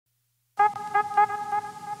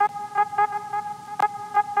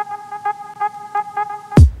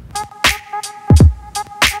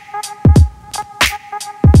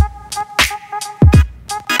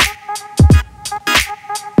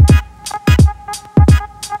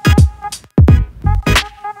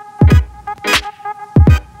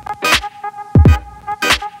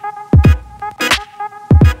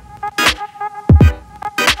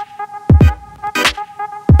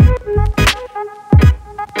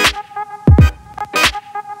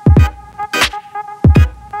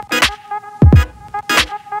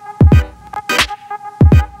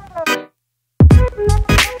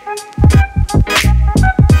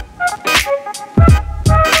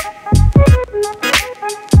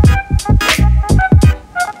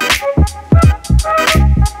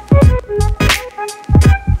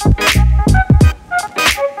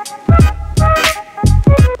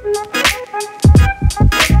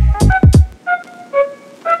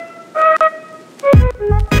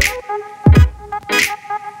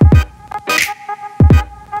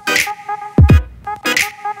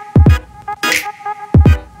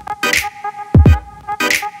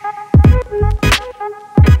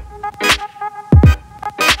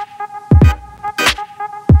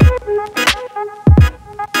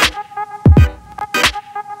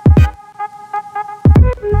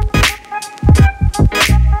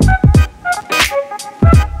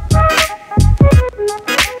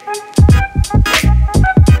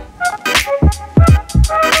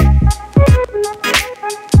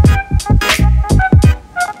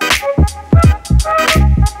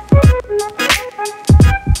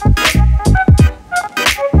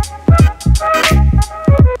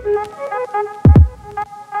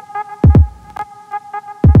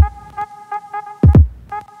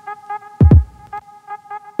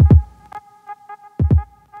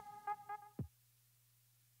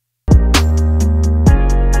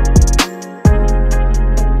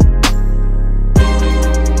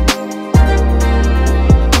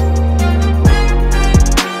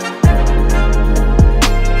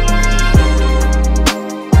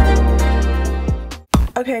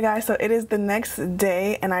Okay guys, so it is the next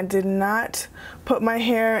day and I did not put my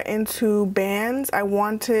hair into bands. I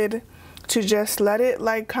wanted to just let it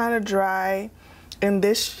like kind of dry in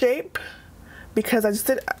this shape because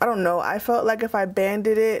I don't know, I felt like if I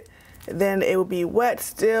banded it then it would be wet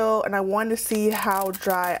still, and I wanted to see how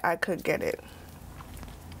dry I could get it.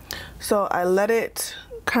 So I let it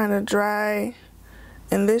kind of dry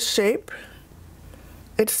in this shape.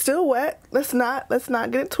 It's still wet. Let's not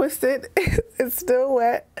get it twisted. It's still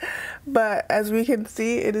wet, but as we can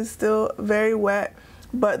see, it is still very wet,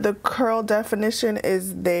 but the curl definition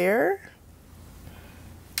is there.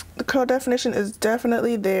 The curl definition is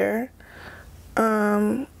definitely there.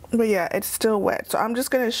 But yeah, it's still wet. So I'm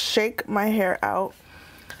just gonna shake my hair out.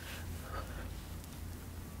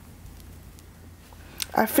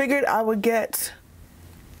 I figured I would get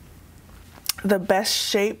the best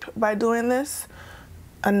shape by doing this,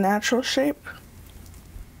 a natural shape.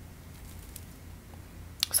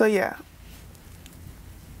 So yeah,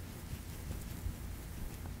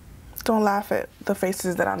 don't laugh at the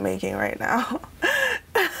faces that I'm making right now.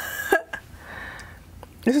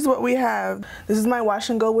 This is what we have. This is my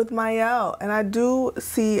wash and go with Mielle, and I do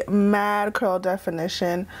see mad curl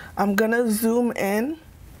definition. I'm gonna zoom in.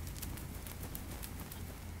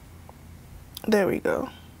 There we go.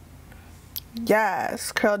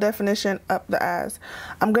 Yes, curl definition up the ass.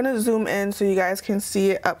 I'm gonna zoom in so you guys can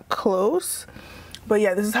see it up close. But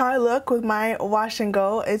yeah, this is how I look with my wash and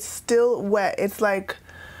go. It's still wet. It's like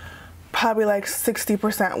probably like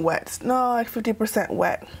 60% wet. No, like 50%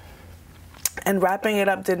 wet. And wrapping it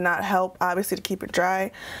up did not help, obviously, to keep it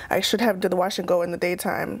dry. I should have did the wash and go in the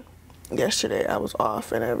daytime. Yesterday I was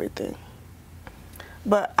off and everything.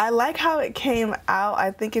 But I like how it came out.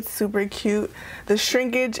 I think it's super cute. The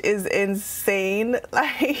shrinkage is insane.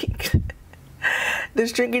 Like, the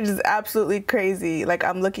shrinkage is absolutely crazy. Like,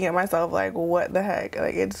 I'm looking at myself like, what the heck?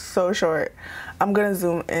 Like, it's so short. I'm gonna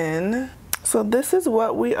zoom in. So this is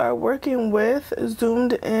what we are working with,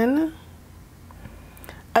 zoomed in.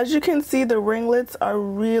 As you can see, the ringlets are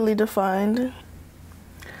really defined.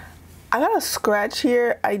 I got a scratch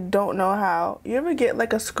here. I don't know how. You ever get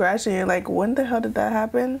like a scratch and you're like, when the hell did that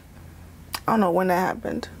happen? I don't know when that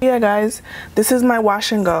happened. Yeah guys, this is my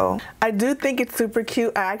wash and go. I do think it's super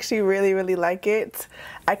cute. I actually really like it.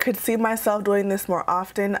 I could see myself doing this more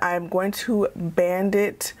often. I'm going to band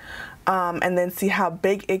it and then see how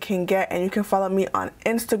big it can get, and you can follow me on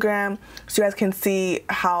Instagram so you guys can see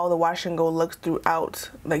how the wash and go looks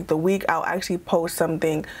throughout like the week. I'll actually post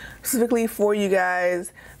something specifically for you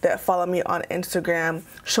guys that follow me on Instagram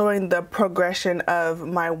showing the progression of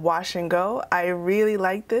my wash and go. I really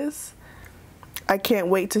like this. I can't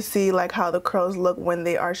wait to see like how the curls look when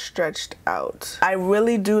they are stretched out. I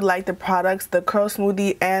really do like the products, the curl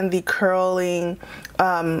smoothie and the curling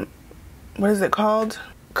what is it called?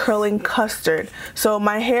 Curling custard. So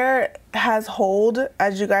my hair has hold,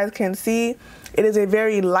 as you guys can see. It is a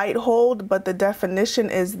very light hold, but the definition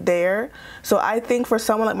is there. So I think for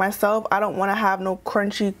someone like myself, I don't want to have no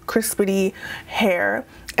crunchy, crispy hair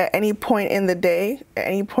at any point in the day, at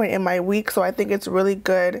any point in my week. So I think it's really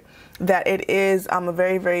good that it is a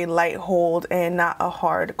very light hold and not a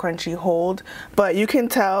hard, crunchy hold. But you can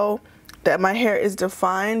tell that my hair is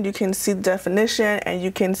defined. You can see the definition and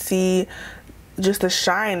you can see just the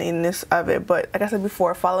shininess of it. But like I said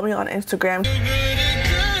before, follow me on Instagram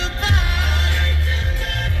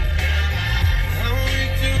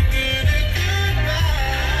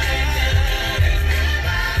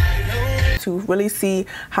to really see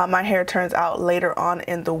how my hair turns out later on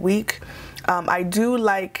in the week. I do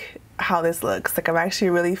like how this looks. Like, I'm actually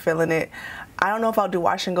really feeling it. I don't know if I'll do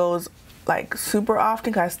wash and goes like super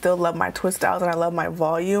often because I still love my twist styles and I love my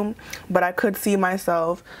volume, but I could see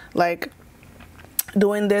myself like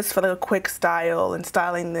doing this for the quick style and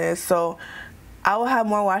styling this. So I will have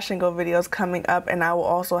more wash and go videos coming up, and I will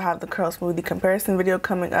also have the curl smoothie comparison video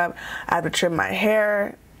coming up. I have to trim my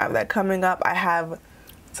hair. I have that coming up. I have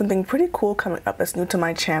something pretty cool coming up that's new to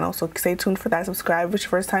my channel, so stay tuned for that. Subscribe if it's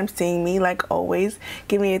your first time seeing me. Like always,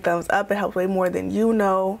 give me a thumbs up. It helps way more than you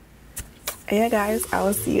know. And yeah guys, I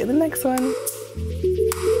will see you in the next one.